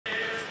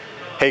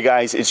Hey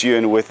guys, it's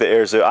Ewan with the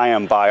AirZoo. I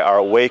am by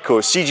our Waco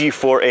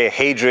CG-4A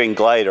Hadrian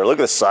glider. Look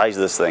at the size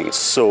of this thing, it's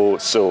so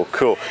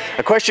cool.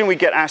 A question we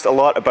get asked a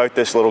lot about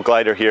this little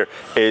glider here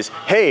is,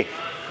 hey,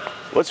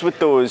 what's with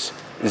those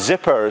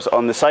zippers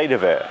on the side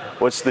of it?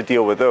 What's the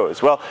deal with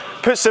those? Well,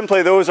 put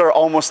simply, those are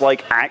almost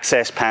like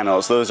access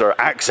panels. Those are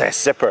access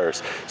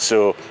zippers.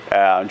 So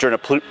during a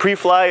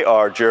pre-fly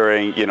or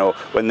during,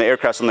 when the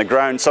aircraft's on the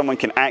ground, someone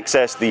can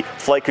access the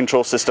flight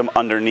control system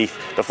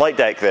underneath the flight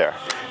deck there.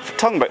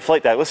 Talking about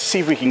flight deck, let's see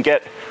if we can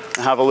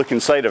have a look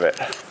inside of it.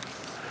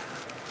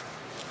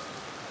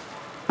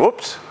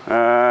 Whoops,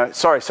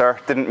 sorry sir,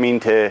 didn't mean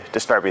to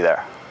disturb you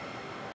there.